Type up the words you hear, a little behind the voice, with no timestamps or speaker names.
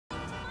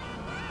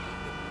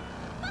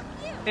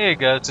Hey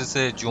guys, this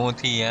is John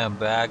T. I'm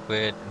back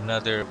with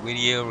another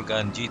video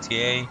regarding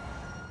GTA.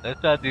 Let's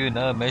start doing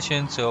another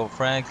mission. So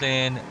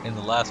Franklin, in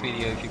the last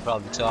video, if you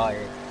probably saw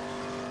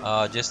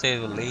it, just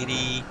saved a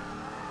lady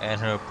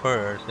and her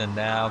purse, and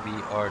now we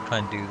are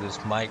trying to do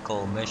this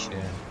Michael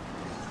mission.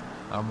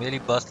 I'm really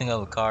busting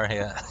up a car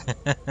here,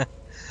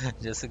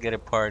 just to get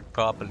it parked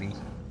properly.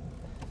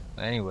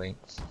 Anyway,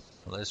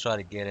 let's try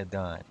to get it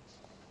done.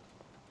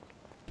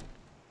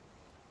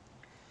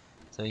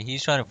 So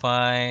he's trying to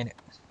find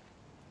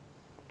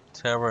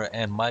Trevor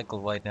and Michael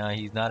right now.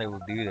 He's not able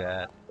to do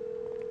that.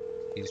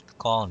 He's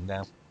calling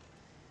them.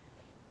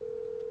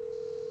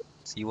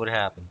 See what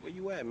happens. Where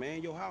you at,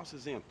 man? Your house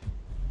is empty.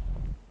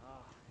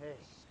 Oh, hey.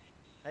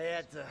 I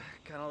had to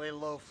kind of lay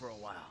low for a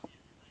while.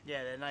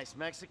 Yeah, that nice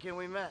Mexican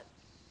we met.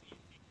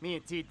 Me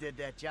and T did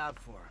that job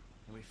for him,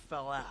 and we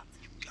fell out.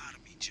 You gotta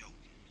be joking.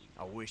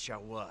 I wish I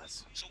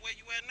was. So where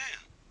you at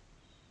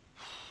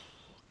now?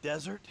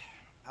 Desert,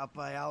 out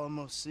by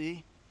Alamo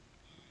Sea.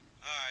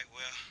 All right,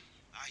 well,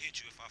 I'll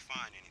hit you if I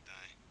find anything.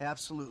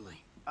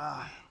 Absolutely.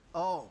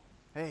 Oh,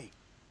 hey.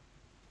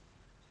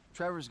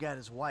 Trevor's got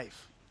his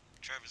wife.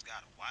 Trevor's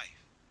got a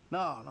wife.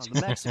 No, the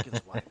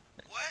Mexican's wife.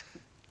 What?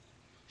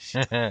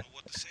 Shit, I don't know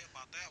what to say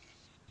about that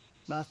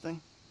one.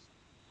 Nothing.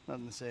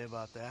 Nothing to say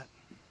about that.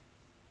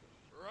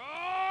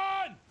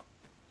 Run!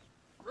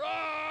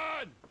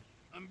 Run!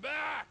 I'm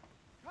back!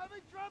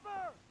 Coming,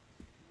 Trevor!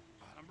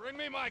 Bring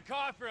me my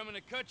coffee, I'm gonna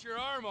cut your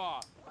arm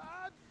off.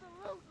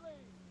 Absolutely!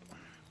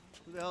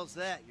 Who the hell's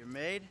that, your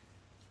maid?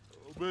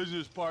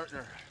 Business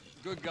partner.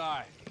 Good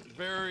guy.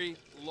 Very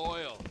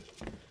loyal.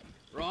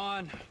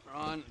 Ron,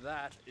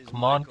 that is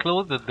Come on, Michael.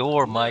 close the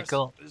door, And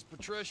Michael. This is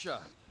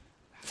Patricia.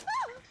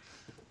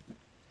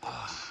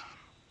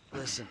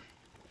 Listen,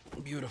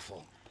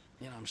 beautiful.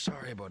 You know, I'm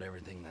sorry about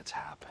everything that's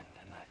happened.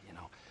 And,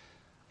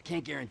 I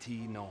can't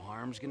guarantee no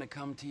harm's gonna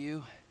come to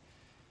you.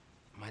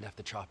 I might have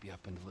to chop you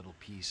up into little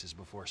pieces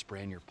before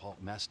spraying your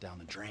pulp mess down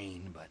the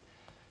drain, but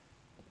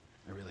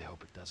I really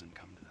hope it doesn't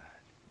come to that.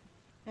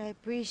 I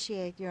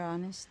appreciate your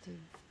honesty.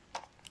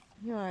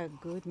 You are a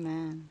good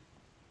man.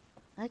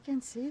 I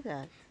can see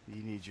that.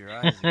 You need your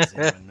eyes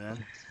examined,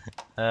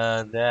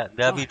 then.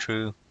 That'd be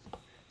true.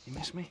 You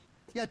miss me?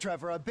 Yeah,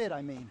 Trevor, a bit,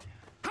 I mean.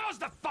 How's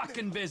the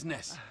fucking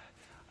business?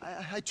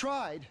 I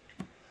tried.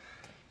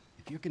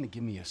 If you're gonna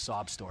give me a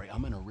sob story,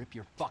 I'm gonna rip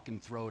your fucking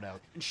throat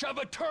out and shove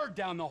a turd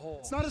down the hole.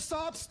 It's not a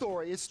sob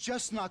story. It's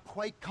just not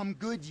quite come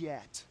good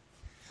yet.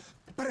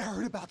 But I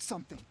heard about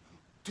something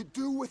to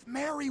do with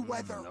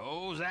Merryweather.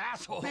 Those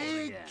assholes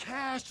Big again.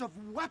 cache of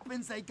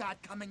weapons they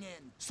got coming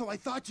in. So I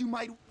thought you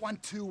might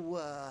want to,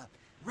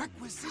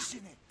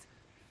 requisition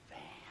it.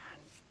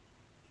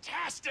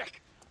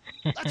 Fantastic!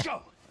 Let's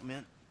go! Come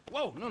in.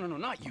 Whoa, no,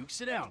 not you.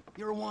 Sit down.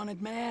 You're a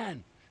wanted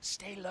man.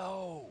 Stay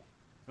low.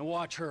 And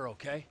watch her,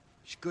 okay?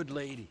 She's a good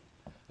lady.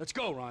 Let's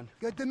go, Ron.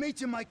 Good to meet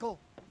you, Michael.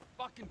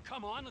 Fucking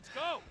come on, let's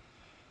go!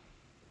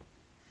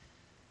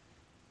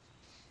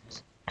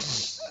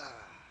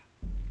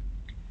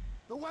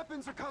 The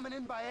weapons are coming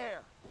in by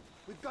air.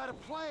 We've got a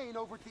plane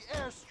over at the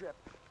airstrip,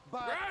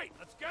 but... Right,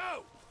 let's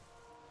go!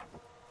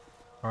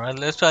 Alright,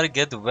 let's try to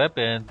get the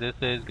weapon. This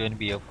is going to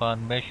be a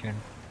fun mission.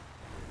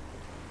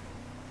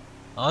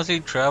 Honestly,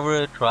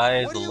 Trevor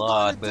tries What a are you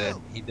lot, gonna but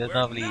do? he does We're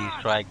not really not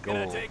strike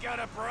gonna gold. take out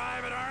a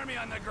private army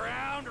on the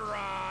ground,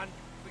 Ron.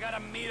 We gotta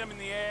meet them in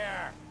the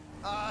air.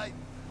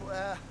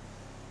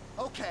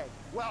 Okay.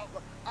 Well,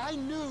 I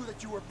knew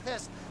that you were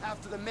pissed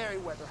after the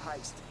Merryweather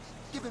heist.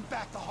 Giving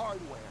back the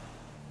hardware.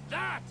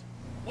 That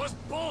was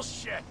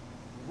bullshit!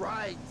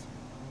 Right.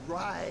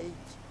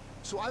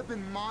 So I've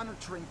been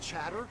monitoring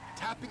chatter,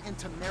 tapping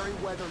into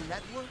Merryweather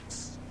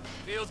networks.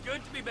 Feels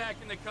good to be back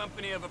in the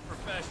company of a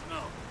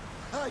professional.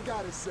 I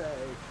gotta say,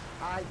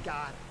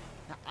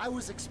 Now, I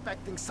was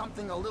expecting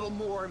something a little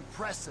more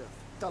impressive.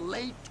 The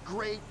late,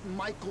 great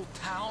Michael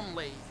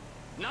Townley.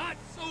 Not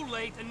so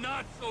late and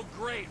not so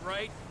great,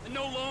 right? And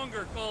no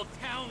longer called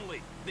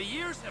Townley. The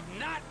years have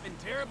not been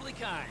terribly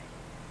kind.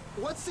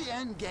 What's the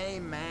end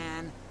game,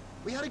 man?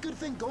 We had a good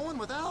thing going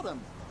without him.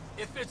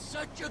 If it's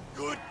such a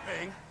good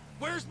thing,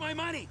 where's my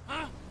money,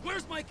 huh?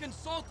 Where's my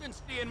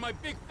consultancy and my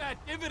big fat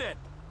dividend?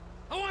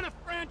 I want a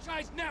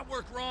franchise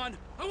network, Ron.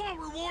 I want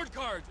reward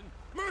cards and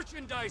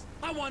merchandise.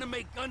 I want to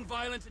make gun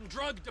violence and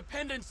drug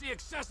dependency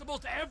accessible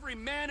to every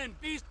man and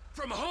beast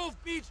from Hove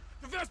Beach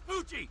to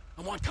Vespucci.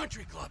 I want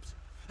country clubs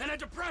and a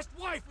depressed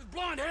wife with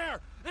blonde hair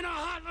and a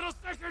hot little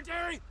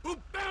secretary who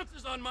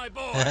bounces on my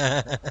boy.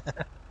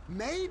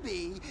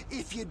 Maybe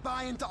if you'd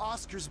buy into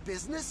Oscar's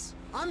business.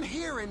 I'm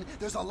hearing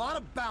there's a lot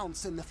of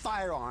bounce in the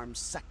firearms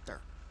sector.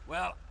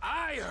 Well,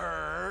 I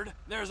heard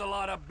there's a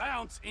lot of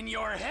bounce in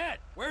your head.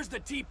 Where's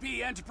the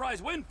TP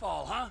Enterprise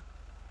windfall, huh?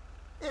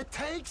 It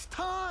takes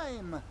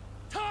time.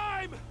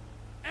 Time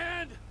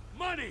and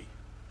money.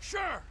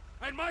 Sure,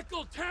 and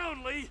Michael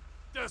Townley,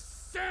 the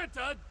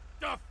Santa,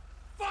 the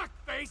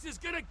fuckface, is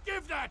gonna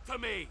give that to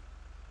me.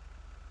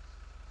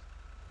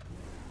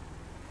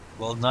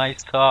 Well,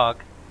 nice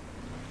talk.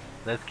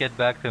 Let's get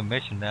back to the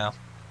mission now.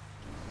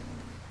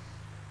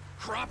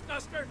 Crop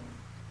duster?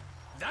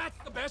 That's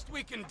the best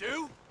we can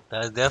do?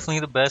 That's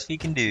definitely the best we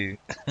can do.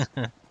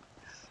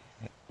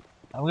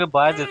 I'm gonna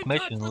buy Get this in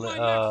touch mission, with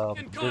my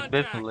Mexican this mission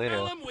contact. Tell later.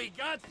 him we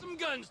got some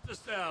guns to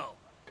sell.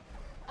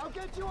 I'll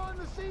get you on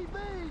the CB.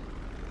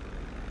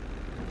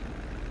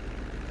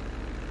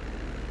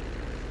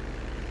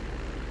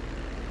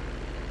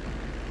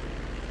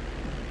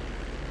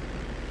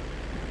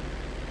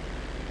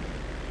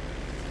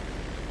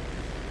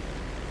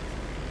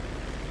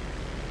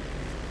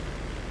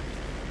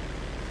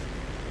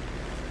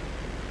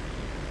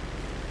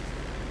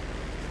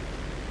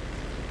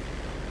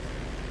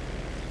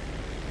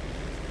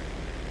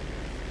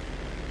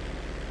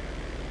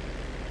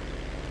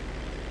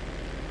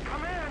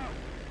 Come in.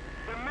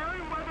 The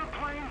Merryweather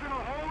plane's in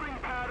a holding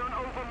pattern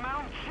over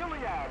Mount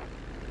Chiliad.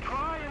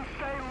 Try and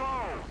stay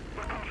low.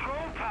 The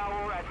control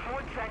tower at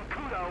Fort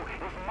Zancudo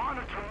is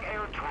monitoring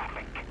air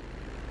traffic.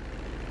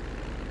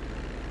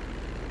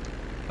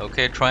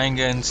 Okay, trying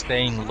and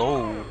staying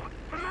low.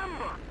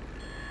 Remember,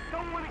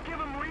 don't want to give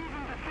him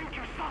reason to think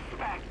you're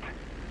suspect.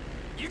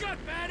 You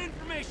got bad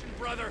information,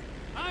 brother.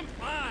 I'm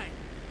fine.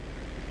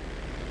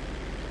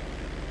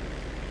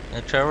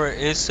 And Trevor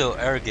is so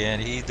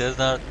arrogant, he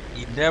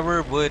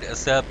never would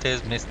accept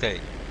his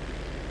mistake.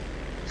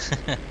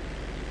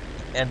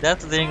 And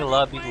that's the thing a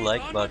lot of people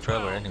like about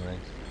Trevor anyway.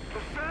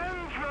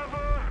 Descend,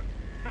 Trevor.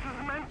 This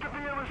is meant to be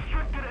a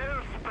restricted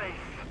airspace.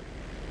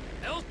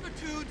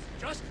 Altitude's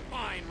just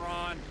fine,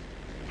 Ron.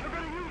 You're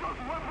gonna use those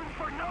weapons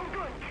for no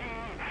good, T.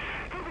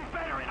 He'll be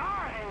better in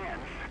our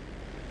hands.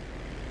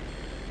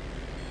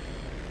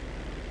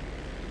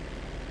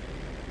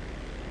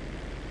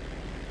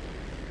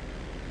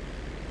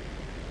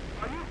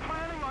 Are you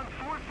planning on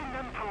forcing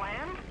them to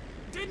land?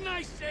 Didn't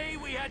I say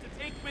we had to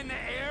take them in the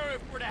air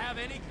if we're to have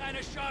any kind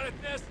of shot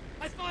at this?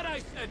 I thought I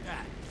said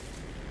that.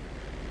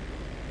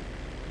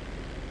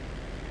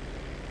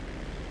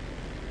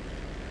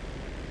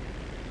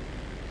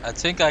 I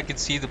think I can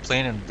see the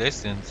plane in the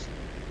distance.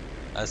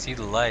 I see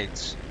the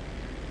lights.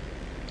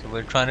 So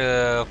we're trying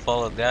to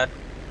follow that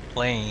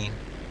plane.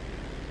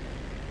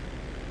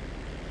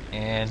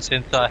 And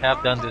since I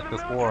have done this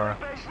before,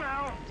 Airspace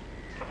now.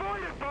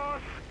 Avoid it,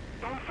 boss.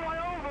 Don't fly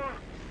over.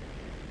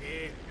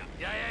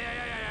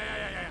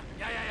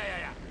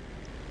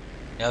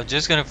 I was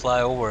just gonna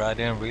fly over. I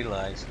didn't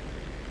realize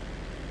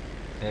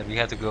that we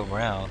had to go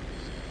around.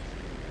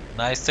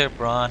 Nice tip,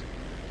 Ron.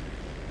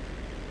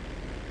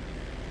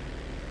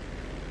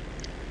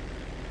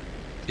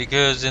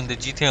 Because in the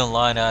GTA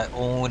Online, I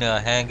own a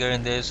hangar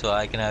in this, so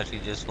I can actually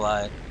just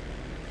fly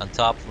on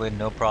top of it,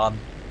 no problem.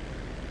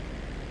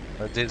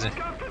 But this is... You've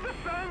got to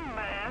descend,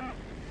 man.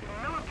 The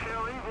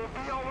military will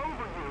be all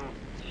over you.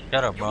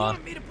 Shut up, You Ron.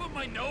 want me to put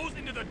my nose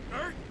into the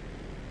dirt?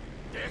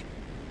 Dick.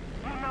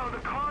 You know, the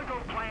cargo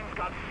plane's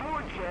got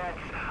 4 jets,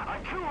 a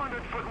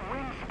 200-foot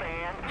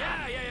wingspan.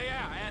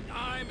 Yeah, and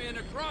I'm in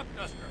a crop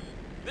duster.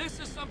 This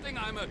is something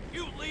I'm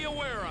acutely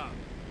aware of.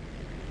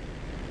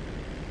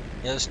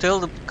 Yeah, still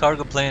the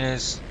cargo plane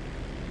is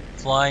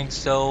flying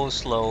so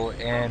slow,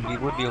 and we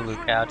would be able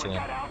to catch it.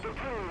 At altitude.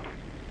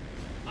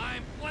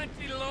 I'm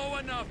plenty low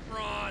enough,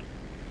 Ron.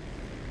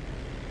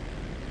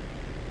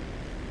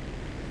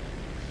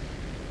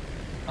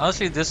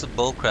 Honestly, this is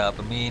bullcrap.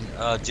 I mean,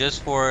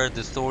 just for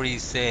the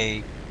story's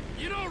sake,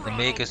 You know, to Ronald.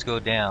 make us go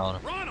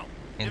down Ronald,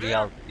 in you the there?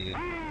 altitude.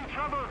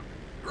 Trevor.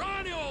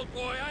 Ronnie, old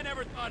boy, I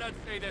never thought I'd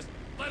say this,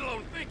 let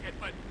alone think it,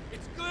 but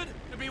it's good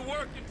to be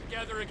working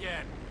together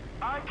again.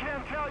 I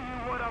can't tell you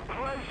what a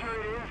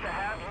pleasure it is to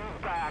have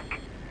you back.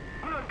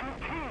 We're a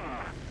good team.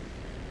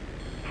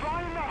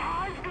 Flying the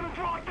high's gonna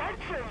draw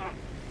attention.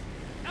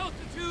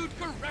 Altitude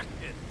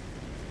corrected.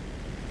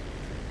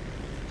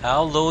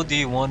 How low do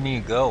you want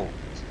me to go?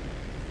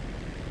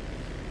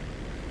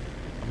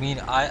 I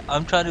mean,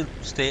 I'm trying to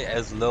stay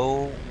as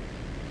low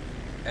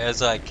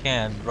as I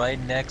can, right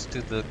next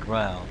to the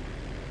ground.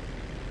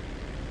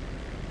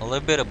 A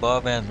little bit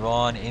above and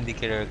Ron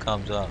indicator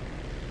comes up.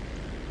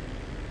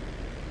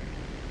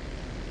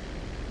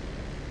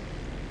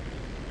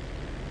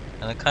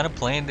 And the kind of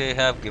plane they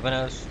have given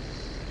us,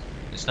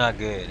 it's not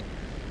good.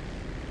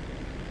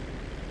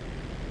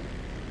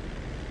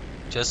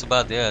 Just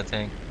about there, I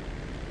think.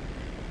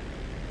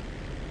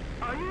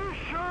 Are you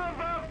sure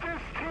about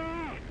this, T?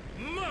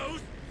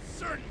 Most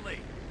certainly.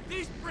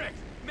 These bricks,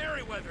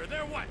 Merryweather,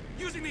 they're what?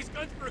 Using these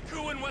guns for a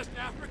coup in West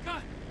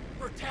Africa?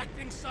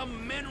 Protecting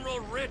some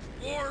mineral-rich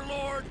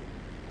warlord?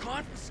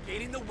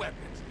 Confiscating the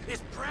weapons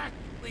is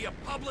practically a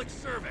public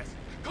service.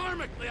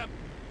 Karmically,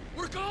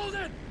 we're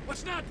golden!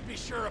 What's not to be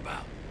sure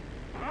about?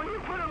 When you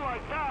put it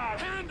like that...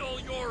 Handle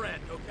your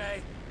end,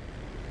 okay?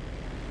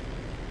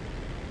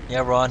 Yeah,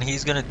 Ron,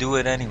 he's gonna do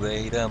it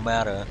anyway, it doesn't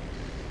matter.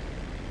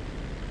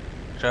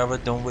 Trevor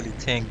don't really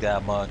think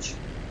that much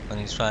when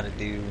he's trying to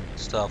do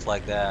stuff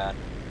like that.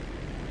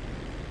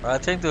 But I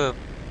think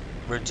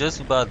we're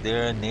just about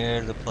there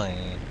near the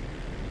plane.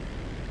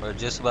 We're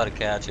just about to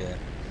catch it.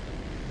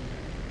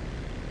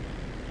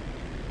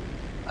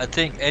 I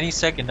think any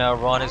second now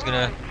Ron is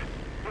gonna...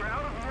 You're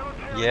out of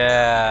military...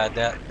 Yeah,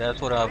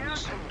 that's what I Clear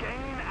was... to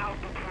gain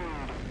altitude.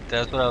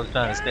 That's what I was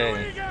trying to Here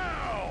say. we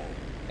go!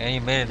 Any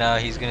minute now,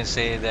 he's gonna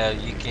say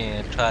that you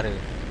can try to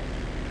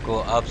go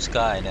up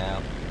sky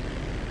now.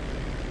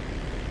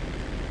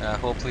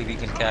 Hopefully we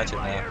can catch him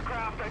Fly now.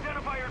 aircraft,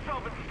 identify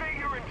yourself and state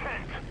your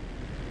intent.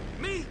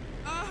 Me?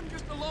 I'm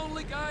just a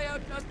lonely guy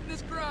out dusting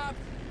his crops.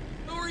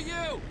 Who are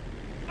you?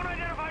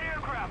 Unidentified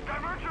aircraft,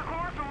 divert your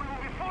course or we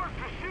will be forced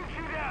to shoot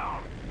you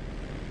down.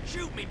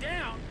 Shoot me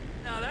down?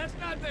 Now that's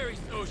not very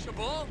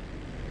sociable.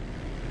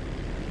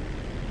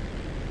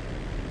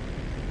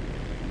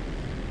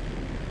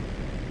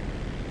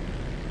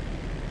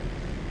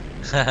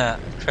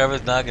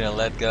 Trevor's not gonna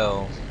let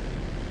go.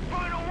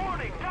 Final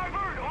warning,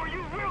 divert or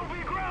you will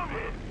be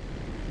grounded.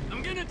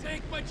 I'm gonna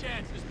take my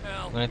chances,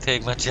 pal. I'm gonna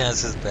take my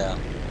chances, pal.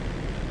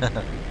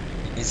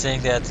 He's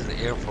saying that to the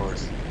Air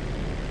Force.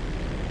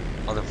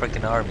 Or the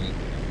freaking Army.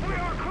 We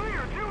are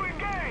clear to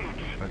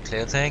engage. We're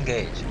clear to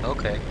engage.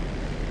 Okay.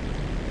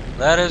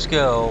 Let us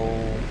go.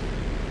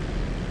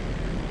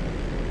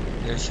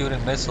 They're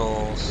shooting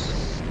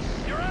missiles.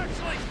 You're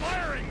actually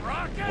firing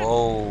rockets?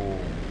 Whoa.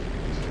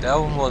 That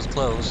one was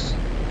close.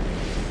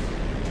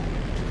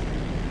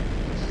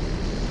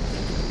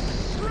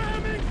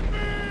 Ramming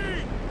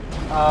speed!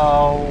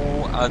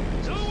 Oh, I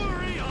Don't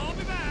worry, I'll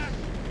be back.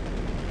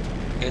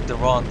 hit the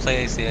wrong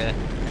place here.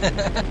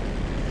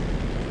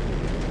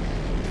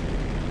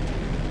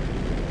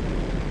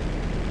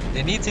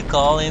 They need to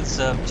call in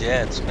some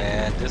jets,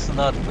 man. This is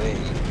not the way.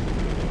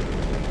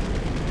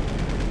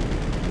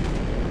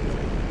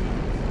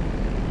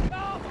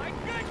 Oh my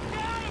good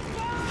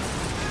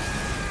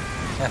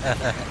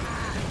God!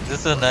 This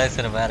is a nice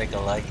cinematic, I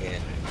like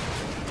it.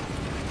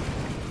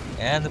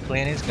 And the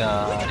plane is We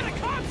gone. got a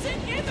cops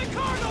in the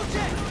cargo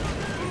jet!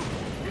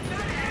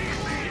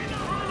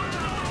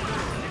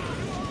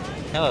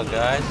 Hello,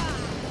 guys.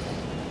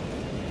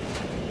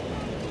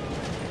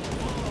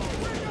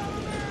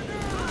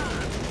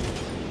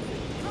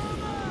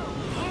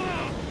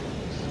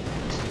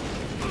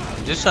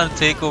 I'm just trying to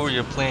take over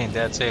your plane,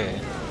 that's it.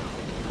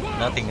 Whoa!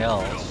 Nothing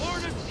else. Lower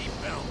the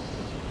seatbelt.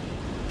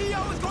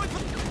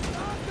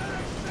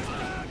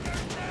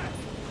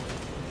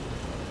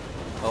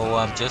 Oh,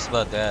 I'm just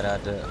about that.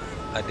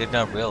 I did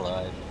not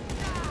realize.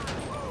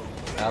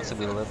 I have to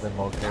be a little bit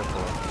more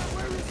careful.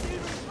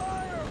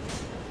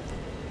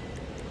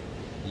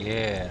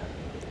 Yeah.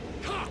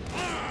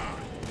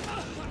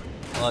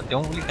 Well, I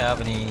don't really have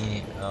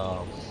any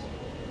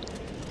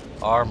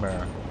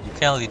armor. You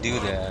can't really do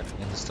that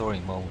in the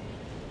story mode.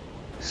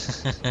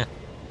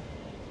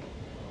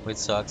 Which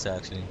sucks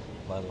actually,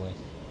 by the way.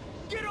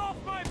 Get off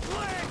my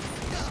plane!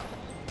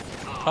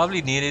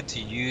 Probably needed to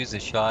use a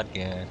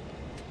shotgun.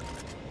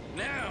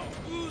 Now,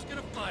 who's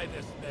gonna fly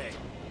this thing?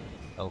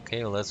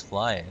 Okay, well, let's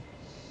fly it.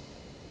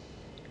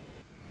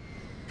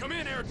 Come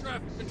in, air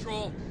traffic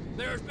control.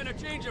 There's been a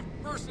change of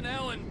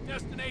personnel and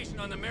destination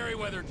on the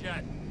Merryweather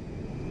jet.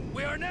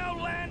 We are now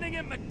landing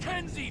at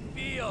Mackenzie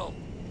Field.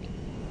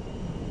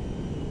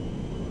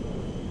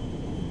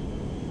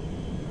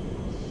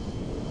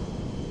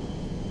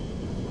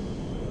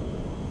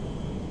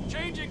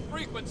 Changing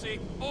frequency.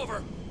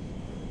 Over.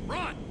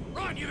 Ron!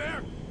 Ron, you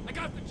there? I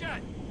got the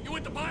jet. You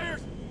with the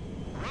buyers?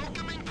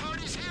 Welcoming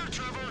party's here,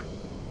 Trevor.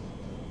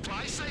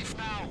 Fly safe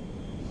now.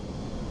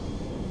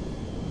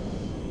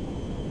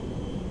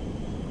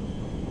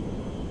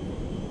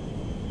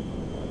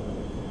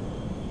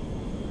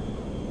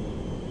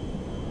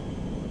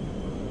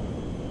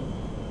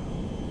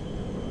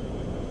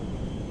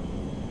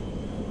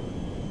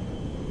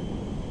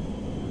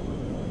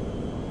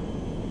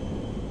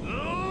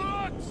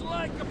 Looks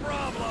like a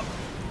problem.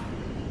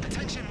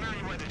 Attention,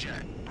 Merryweather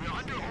Jet. We are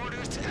under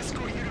orders to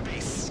escort you to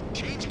base.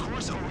 Change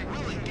course or we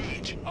will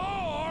engage.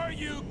 Or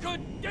you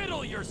could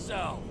diddle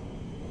yourself.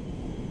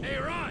 Hey,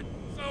 Ron.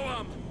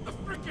 So, the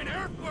frickin'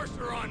 Air Force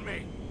are on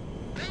me.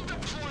 They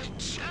deploy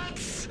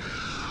jets.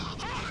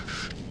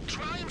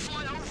 Try and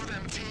fly over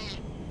them, T.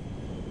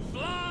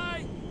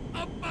 Fly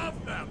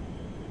above them.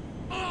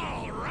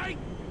 All right.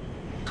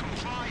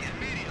 Comply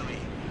immediately.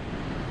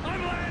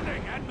 I'm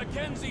landing at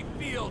Mackenzie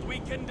Field. We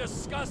can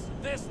discuss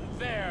this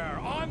there,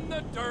 on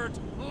the dirt,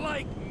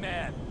 like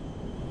men.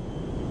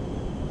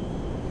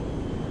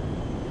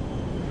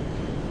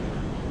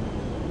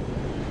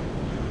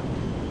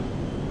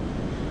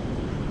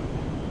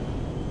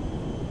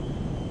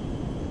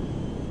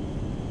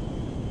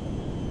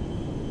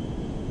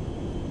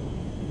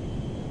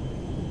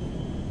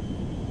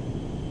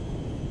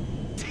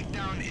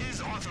 Takedown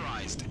is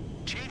authorized.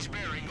 Change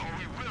bearing or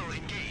we will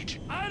engage.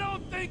 I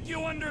don't think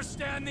you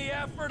understand the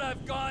effort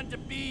I've gone to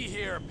be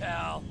here,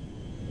 pal.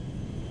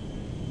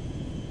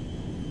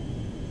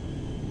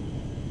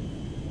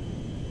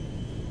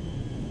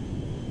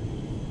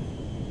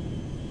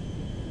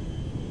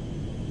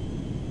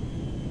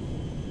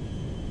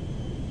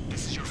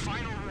 This is your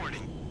final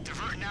warning.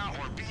 Divert now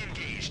or be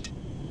engaged.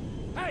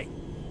 Hey,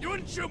 you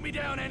wouldn't shoot me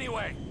down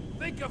anyway.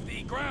 Think of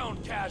the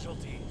ground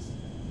casualties.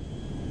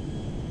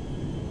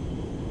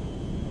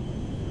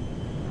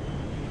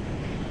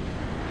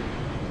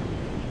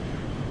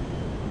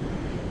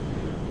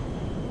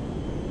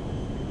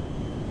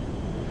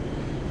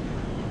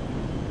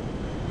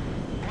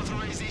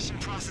 Authorization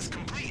Process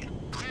complete.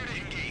 Clear to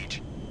engage.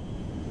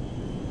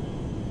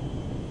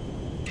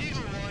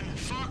 Eagle 1,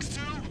 Fox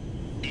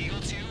 2. Eagle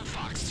 2,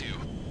 Fox 2.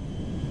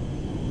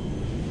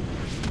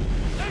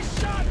 They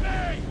shot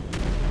me!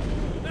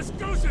 This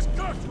goose is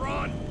cooked,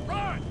 Ron!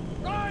 Ron!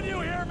 Ron, you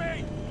hear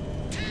me?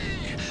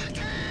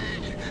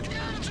 Captain!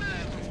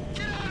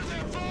 Get out of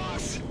there,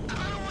 boss!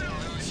 I don't want to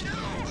lose you!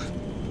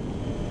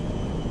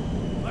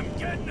 I'm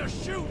getting a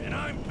shoot and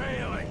I'm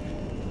bailing.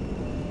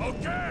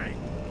 Okay!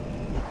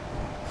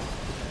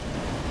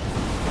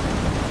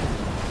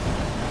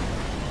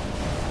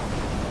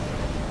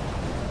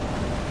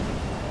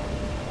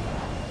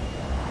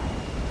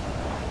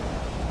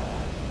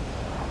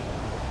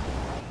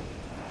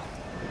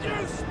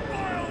 You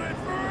spoiled it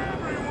for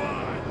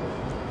everyone!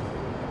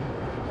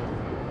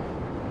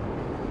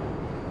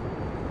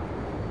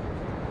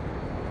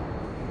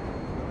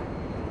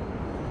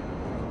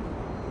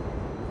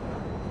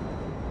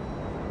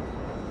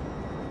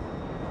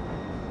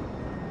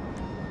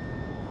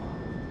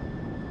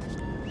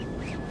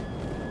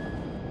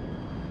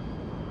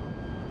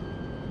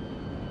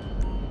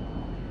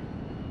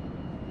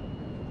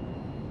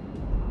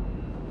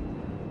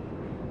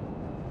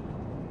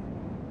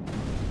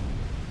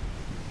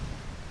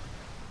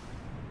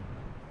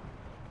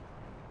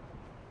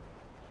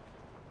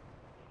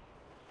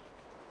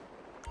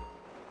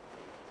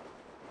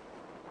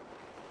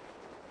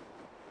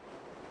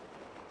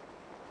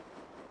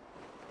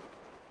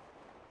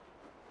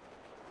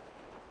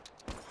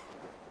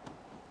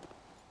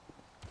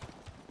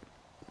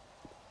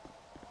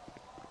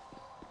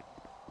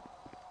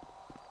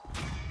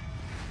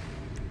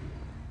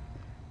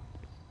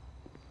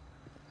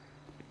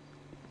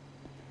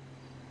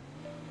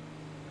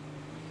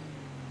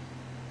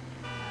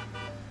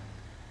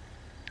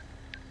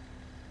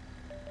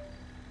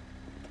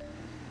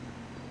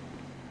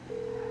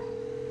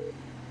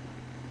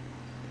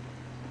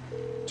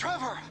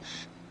 Trevor!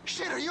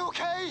 Shit, are you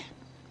okay?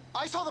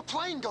 I saw the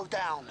plane go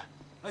down.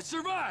 I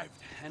survived,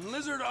 and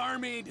Lizard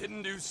Army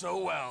didn't do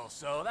so well,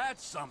 so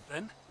that's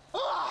something.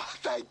 Ah,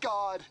 thank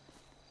God.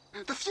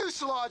 The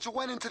fuselage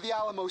went into the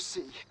Alamo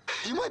Sea.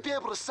 You might be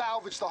able to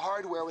salvage the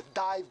hardware with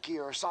dive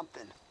gear or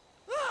something.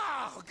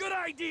 Ah, good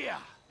idea!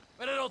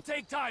 But it'll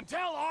take time.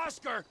 Tell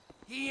Oscar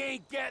he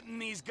ain't getting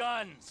these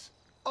guns.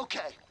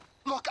 Okay,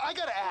 look, I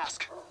gotta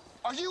ask.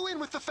 Are you in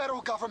with the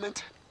federal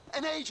government?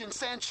 An agent,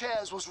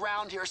 Sanchez, was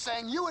round here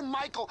saying you and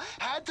Michael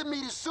had to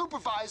meet his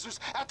supervisors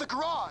at the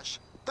garage,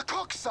 the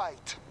cook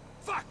site.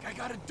 Fuck, I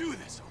gotta do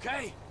this,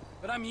 okay?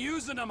 But I'm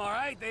using them, all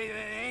right? They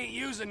ain't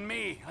using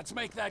me. Let's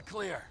make that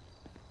clear.